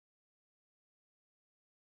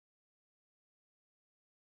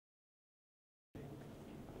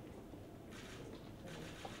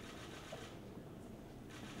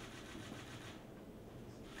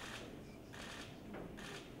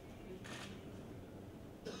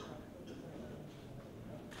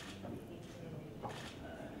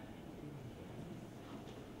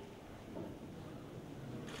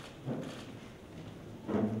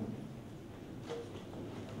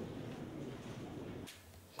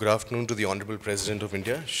Good afternoon to the Honorable President of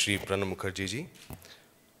India, Shri Pranab Mukherjee ji,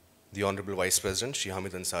 the Honorable Vice President, Shri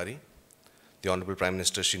Ansari, the Honorable Prime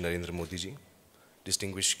Minister, Shri Narendra Modi ji,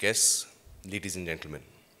 distinguished guests, ladies and gentlemen.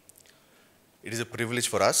 It is a privilege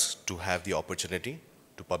for us to have the opportunity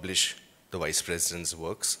to publish the Vice President's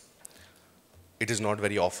works. It is not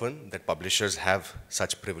very often that publishers have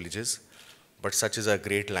such privileges, but such is our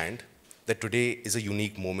great land that today is a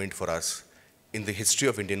unique moment for us in the history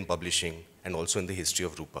of Indian publishing and also in the history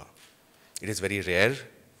of Rupa. It is very rare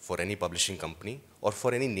for any publishing company or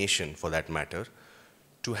for any nation for that matter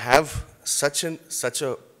to have such an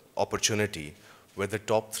opportunity where the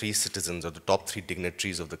top 3 citizens or the top 3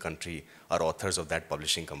 dignitaries of the country are authors of that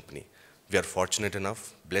publishing company. We are fortunate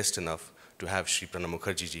enough, blessed enough to have Shri Pranab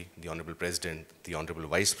Mukherjee ji, the Honorable President, the Honorable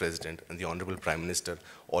Vice President, and the Honorable Prime Minister,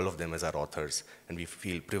 all of them as our authors, and we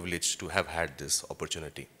feel privileged to have had this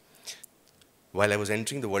opportunity. While I was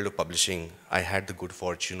entering the world of publishing, I had the good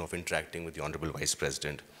fortune of interacting with the Honorable Vice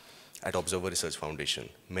President at Observer Research Foundation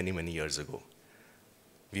many, many years ago.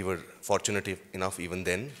 We were fortunate enough even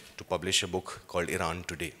then to publish a book called Iran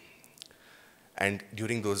Today. And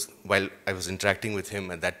during those, while I was interacting with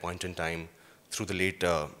him at that point in time, through the late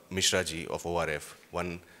Mishra ji of ORF,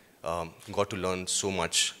 one got to learn so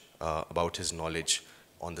much about his knowledge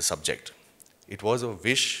on the subject. It was a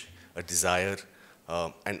wish, a desire,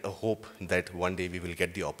 and a hope that one day we will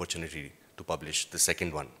get the opportunity to publish the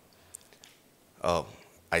second one.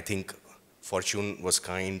 I think fortune was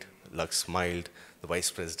kind, luck smiled, the Vice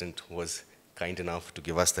President was kind enough to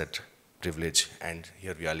give us that privilege, and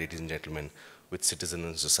here we are, ladies and gentlemen, with Citizen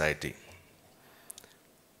and Society.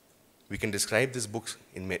 We can describe this book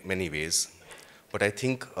in many ways, but I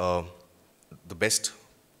think the best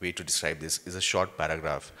way to describe this is a short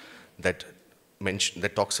paragraph that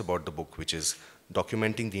talks about the book, which is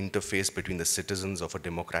documenting the interface between the citizens of a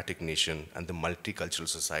democratic nation and the multicultural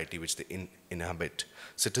society which they inhabit.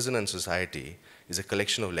 Citizen and Society is a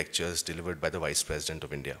collection of lectures delivered by the Vice President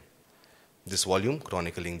of India. This volume,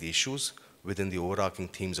 chronicling the issues within the overarching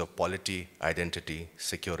themes of polity, identity,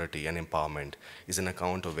 security, and empowerment, is an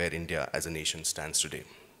account of where India as a nation stands today.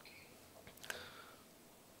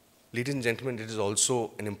 Ladies and gentlemen, it is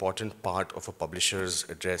also an important part of a publisher's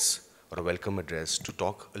address or a welcome address to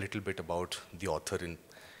talk a little bit about the author.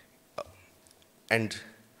 And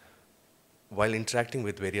while interacting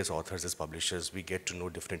with various authors as publishers, we get to know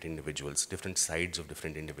different individuals, different sides of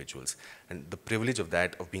different individuals. And the privilege of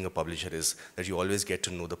that, of being a publisher, is that you always get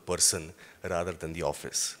to know the person rather than the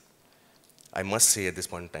office. I must say at this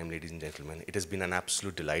point in time, ladies and gentlemen, it has been an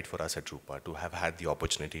absolute delight for us at Rupa to have had the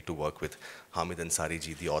opportunity to work with Hamid Ansari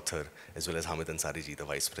ji, the author, as well as Hamid Ansari ji, the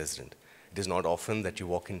Vice President. It is not often that you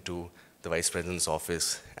walk into the Vice President's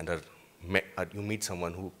office and you meet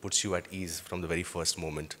someone who puts you at ease from the very first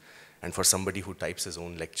moment. And for somebody who types his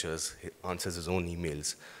own lectures, answers his own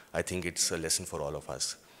emails, I think it's a lesson for all of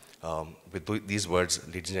us. With these words,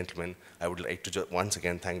 ladies and gentlemen, I would like to once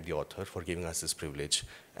again thank the author for giving us this privilege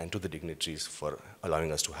and to the dignitaries for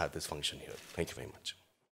allowing us to have this function here. Thank you very much.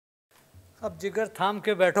 अब जिगर थाम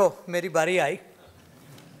के बैठो, मेरी बारी आई.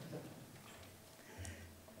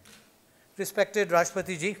 Respected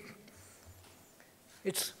Rashtrapati ji,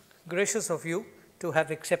 it's gracious of you to have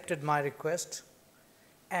accepted my request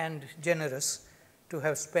and generous to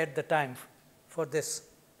have spared the time for this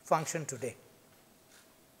function today.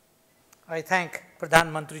 I thank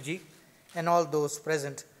Pradhan Mantri ji and all those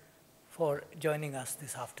present for joining us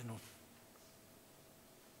this afternoon.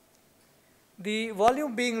 The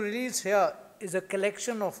volume being released here is a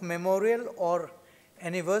collection of memorial or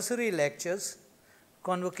anniversary lectures,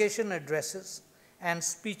 convocation addresses, and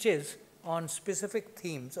speeches on specific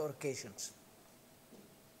themes or occasions.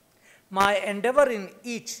 My endeavor in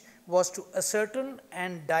each was to ascertain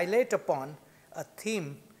and dilate upon a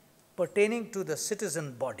theme pertaining to the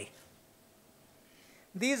citizen body.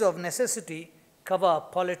 These of necessity cover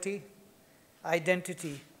polity,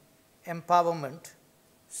 identity, empowerment,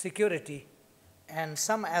 security, and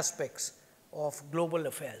some aspects of global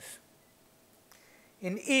affairs.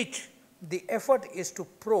 In each, the effort is to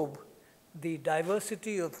probe the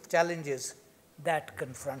diversity of challenges that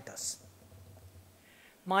confront us.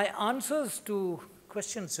 My answers to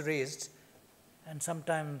questions raised, and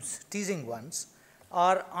sometimes teasing ones,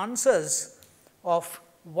 are answers of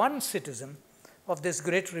one citizen of this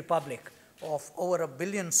great republic of over 1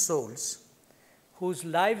 billion souls, whose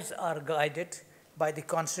lives are guided by the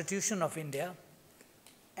Constitution of India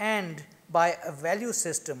and by a value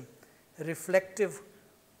system reflective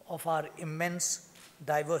of our immense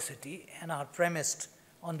diversity and are premised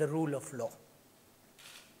on the rule of law.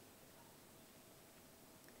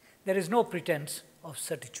 There is no pretense of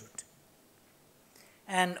certitude.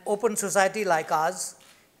 An open society like ours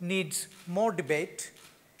needs more debate,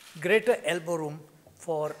 greater elbow room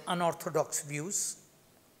for unorthodox views.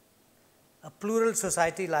 A plural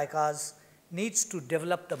society like ours needs to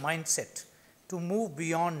develop the mindset to move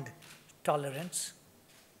beyond tolerance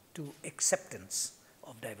to acceptance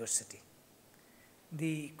of diversity.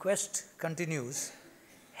 The quest continues,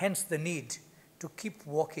 hence the need to keep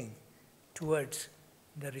walking towards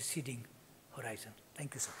the receding horizon.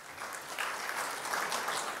 Thank you, sir.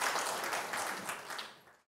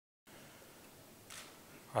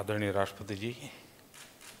 आदरणीय राष्ट्रपति जी,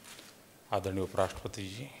 आदरणीय उपराष्ट्रपति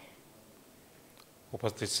जी,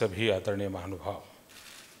 उपस्थित सभी आदरणीय महानुभाव,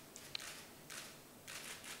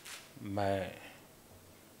 मैं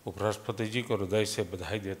उपराष्ट्रपति जी को हृदय से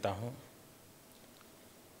बधाई देता हूं।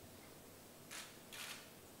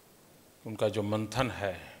 उनका जो मंथन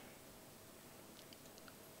है,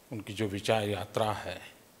 उनकी जो विचार यात्रा है,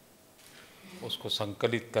 उसको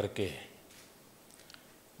संकलित करके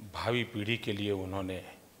भावी पीढ़ी के लिए उन्होंने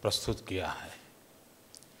प्रस्तुत किया है।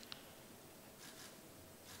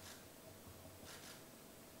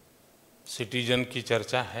 सिटीजन की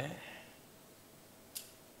चर्चा है,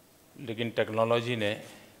 लेकिन टेक्नोलॉजी ने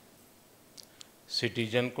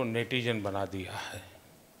सिटीजन को नेटिजन बना दिया है।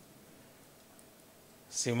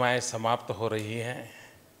 सीमाएं समाप्त हो रही हैं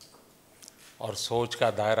और सोच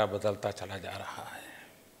का दायरा बदलता चला जा रहा है।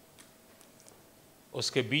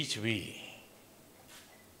 उसके बीच भी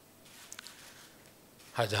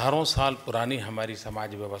हजारों साल पुरानी हमारी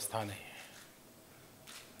समाज व्यवस्था ने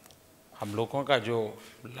हम लोगों का जो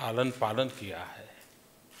लालन पालन किया है,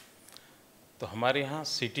 तो हमारे यहाँ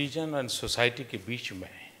सिटीजन एंड सोसाइटी के बीच में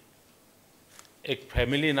एक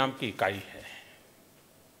फैमिली नाम की इकाई है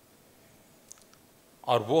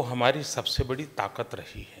और वो हमारी सबसे बड़ी ताकत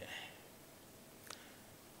रही है।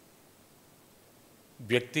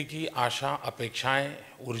 व्यक्ति की आशा, अपेक्षाएं,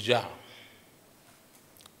 ऊर्जा,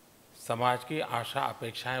 समाज की आशा,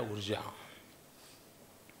 अपेक्षाएं, ऊर्जा,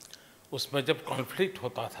 उसमें जब कॉन्फ्लिक्ट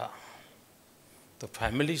होता था तो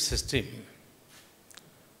फैमिली सिस्टम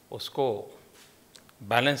उसको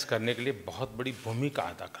बैलेंस करने के लिए बहुत बड़ी भूमिका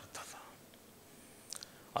अदा करता था।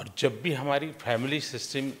 और जब भी हमारी फैमिली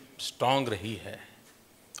सिस्टम स्ट्रांग रही है,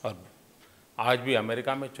 और आज भी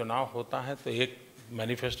अमेरिका में चुनाव होता है तो एक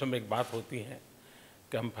मैनिफेस्टो में एक बात होती है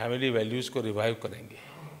कि हम फैमिली वैल्यूज़ को रिवाइव करेंगे।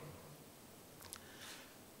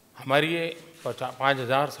 हमारी ये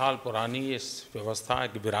 5000 साल पुरानी इस व्यवस्था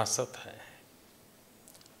एक विरासत है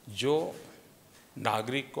जो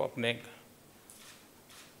नागरिक को अपने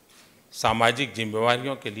सामाजिक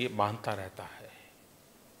जिम्मेवारियों के लिए बांधता रहता है,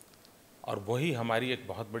 और वही हमारी एक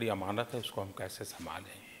बहुत बड़ी अमानत है। उसको हम कैसे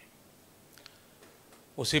संभालें।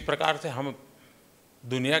 उसी प्रकार से हम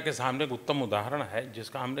दुनिया के सामने एक उत्तम उदाहरण है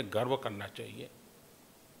जिसका हमने गर्व करना चाहिए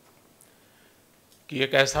कि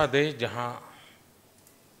एक ऐसा देश जहां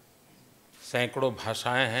सैकड़ों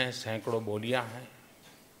भाषाएं हैं, सैकड़ों बोलियां हैं,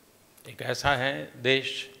 एक ऐसा है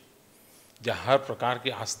देश जहाँ हर प्रकार की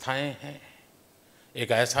आस्थाएं हैं,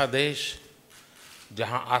 एक ऐसा देश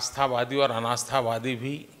जहाँ आस्थावादी और अनास्थावादी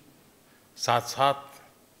भी साथ साथ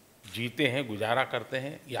जीते हैं, गुजारा करते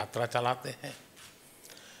हैं, यात्रा चलाते हैं।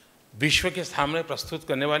 विश्व के सामने प्रस्तुत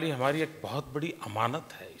करने वाली हमारी एक बहुत बड़ी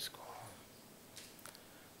अमानत है। इसको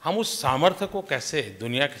हम उस सामर्थ्य को कैसे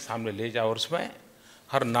दुनिया के सामने ले जाए, और उसमें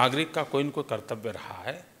हर नागरिक का कोई न कोई कर्तव्य रहा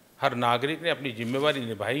है। हर नागरिक ने अपनी जिम्मेवारी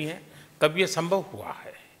निभाई है, तब ये संभव हुआ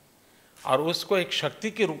है। और उसको एक शक्ति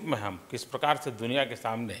के रूप में हम किस प्रकार से दुनिया के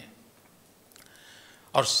सामने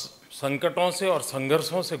और संकटों से और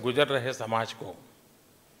संघर्षों से गुजर रहे समाज को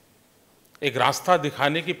एक रास्ता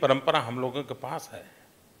दिखाने की परंपरा हम लोगों के पास है।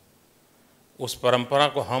 उस परंपरा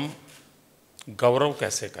को हम गौरव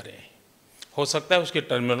कैसे करें। हो सकता है उसकी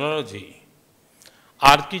टर्मिनोलॉजी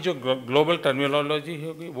आज की जो ग्लोबल टर्मिनोलॉजी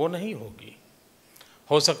होगी वो नहीं होगी।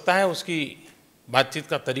 हो सकता है उसकी बातचीत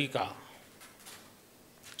का तरीका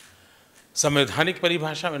संवैधानिक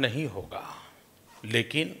परिभाषा में नहीं होगा,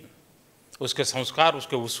 लेकिन उसके संस्कार,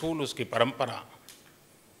 उसके उसूल, उसकी परंपरा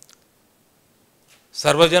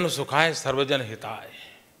सर्वजन सुखाय सर्वजन हिताय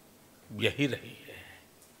यही रही है।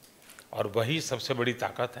 और वही सबसे बड़ी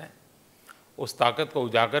ताकत है। उस ताकत को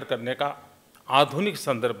उजागर करने का आधुनिक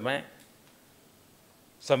संदर्भ में,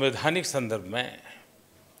 संवैधानिक संदर्भ में,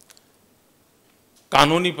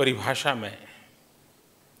 कानूनी परिभाषा में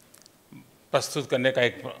प्रस्तुत करने का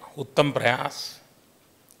एक उत्तम प्रयास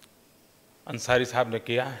अंसारी साहब ने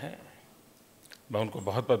किया है। मैं उनको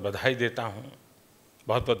बहुत बहुत बधाई देता हूँ।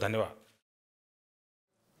 बहुत बहुत धन्यवाद।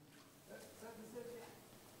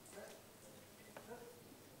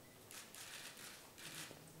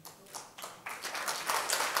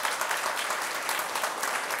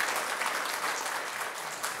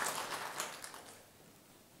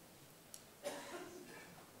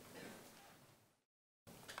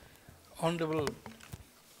 Honorable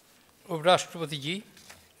Rashtrapati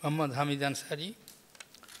Bhavan HamidAnsari,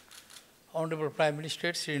 Honorable Prime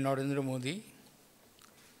Minister Shri Narendra Modi,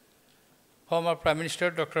 former Prime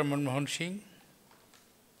Minister Dr. Manmohan Singh,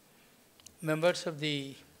 members of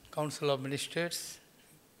the Council of Ministers,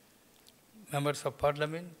 members of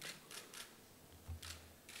Parliament,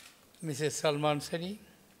 Mrs. Salman Sari,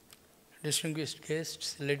 distinguished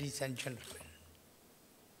guests, ladies and gentlemen.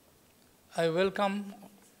 I welcome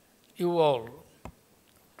you all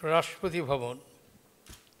to Rashtrapati Bhavan,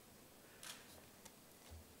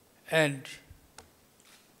 and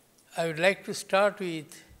I would like to start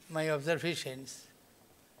with my observations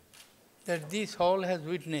that this hall has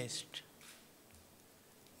witnessed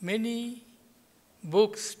many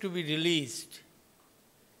books to be released,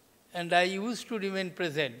 and I used to remain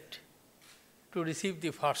present to receive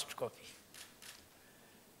the first copy.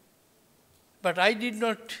 But I did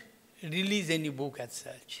not release any book as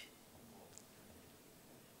such.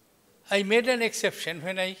 I made an exception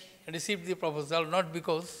when I received the proposal, not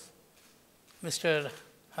because Mr.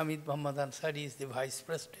 Hamid HamidAnsari is the Vice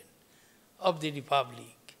President of the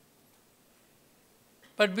Republic,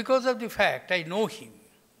 but because of the fact I know him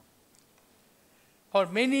for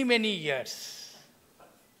many, many years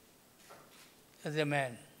as a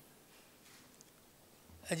man,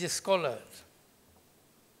 as a scholar,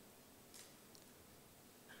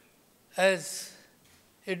 as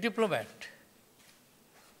a diplomat,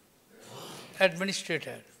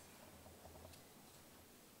 administrator,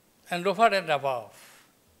 and over and above,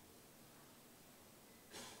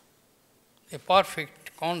 a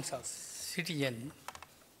perfect, conscious citizen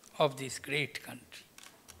of this great country.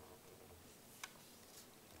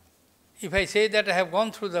 If I say that I have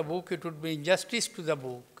gone through the book, it would be injustice to the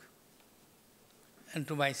book and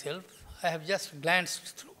to myself. I have just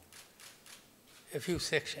glanced through a few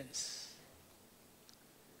sections.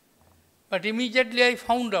 But immediately I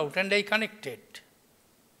found out and I connected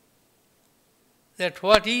that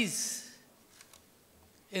what is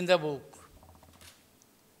in the book.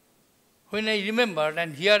 When I remembered,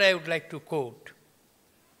 and here I would like to quote,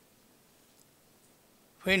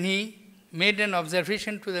 when he made an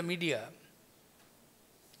observation to the media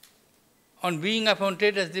on being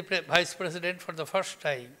appointed as the Vice President for the first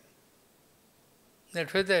time,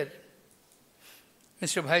 that whether,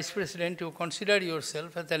 Mr. Vice President, you consider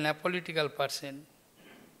yourself as an apolitical person.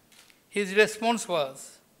 His response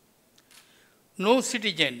was, no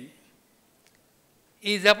citizen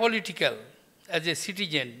is apolitical as a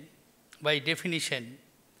citizen, by definition,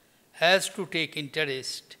 has to take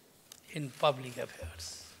interest in public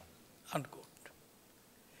affairs. Unquote.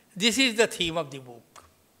 This is the theme of the book.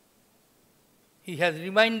 He has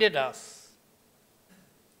reminded us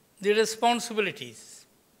the responsibilities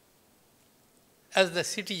as the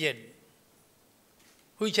citizen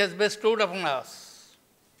which has bestowed upon us.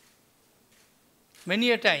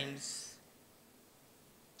 Many a times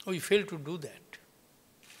we fail to do that.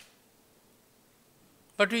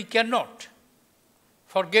 But we cannot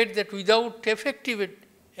forget that without effective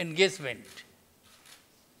engagement,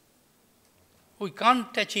 we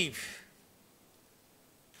can't achieve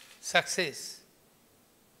success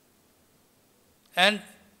and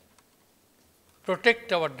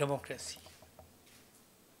protect our democracy.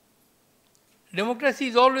 Democracy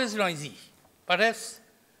is always noisy. Perhaps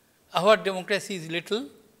our democracy is little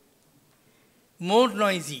more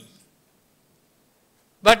noisy,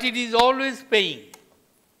 but it is always paying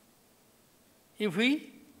if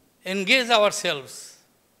we engage ourselves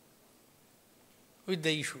with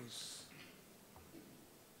the issues.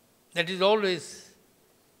 That is always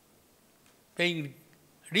paying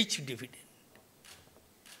rich dividend.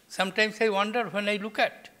 Sometimes I wonder when I look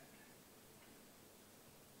at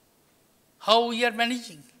how we are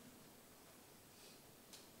managing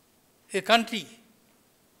a country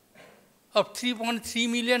of 3.3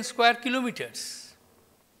 million square kilometers,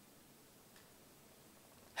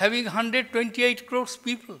 having 128 crores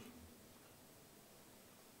people,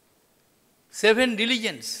 7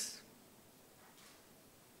 religions,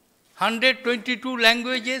 122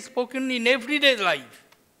 languages spoken in everyday life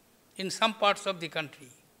in some parts of the country,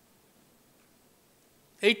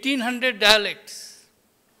 1,800 dialects,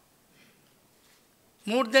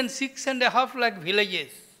 more than 6.5 lakh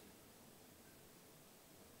villages,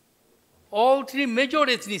 all 3 major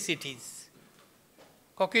ethnicities,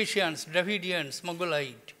 Caucasians, Dravidians,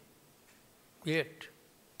 Mongolite, yet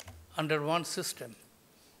under one system,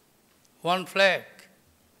 one flag,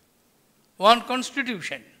 one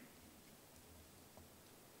constitution.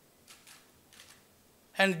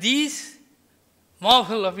 And this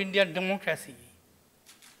marvel of Indian democracy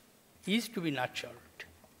is to be nurtured.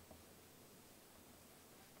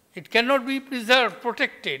 It cannot be preserved,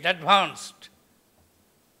 protected, advanced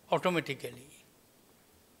automatically.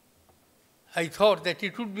 I thought that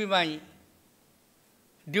it would be my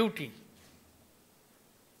duty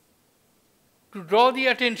to draw the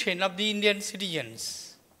attention of the Indian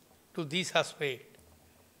citizens to this aspect,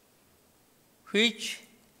 which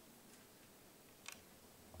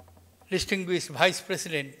distinguished Vice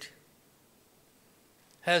President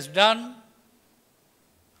has done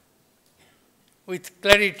with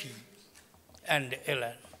clarity and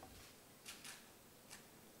élan.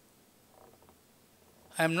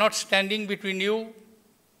 I am not standing between you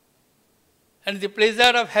and the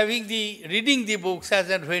pleasure of reading the books as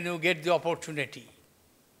and when you get the opportunity.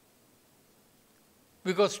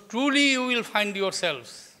 Because truly you will find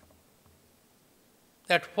yourselves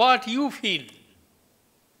that what you feel,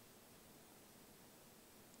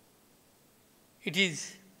 it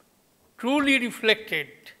is truly reflected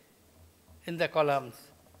in the columns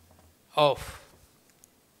of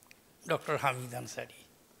Dr. Hamid Ansari.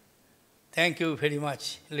 Thank you very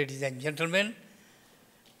much, ladies and gentlemen.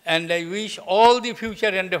 And I wish all the future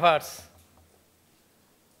endeavors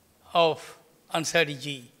of Ansari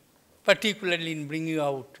ji, particularly in bringing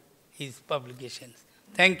out his publications.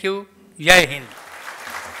 Thank you. Jai Hind.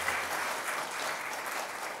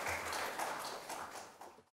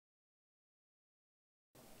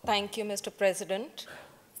 Thank you, Mr. President,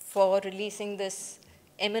 for releasing this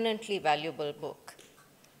eminently valuable book.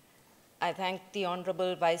 I thank the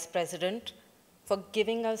Honorable Vice President for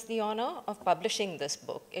giving us the honor of publishing this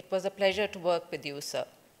book. It was a pleasure to work with you, sir.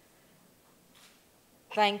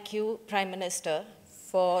 Thank you, Prime Minister,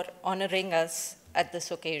 for honoring us at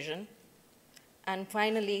this occasion. And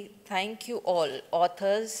finally, thank you all,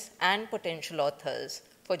 authors and potential authors,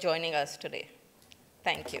 for joining us today.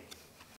 Thank you.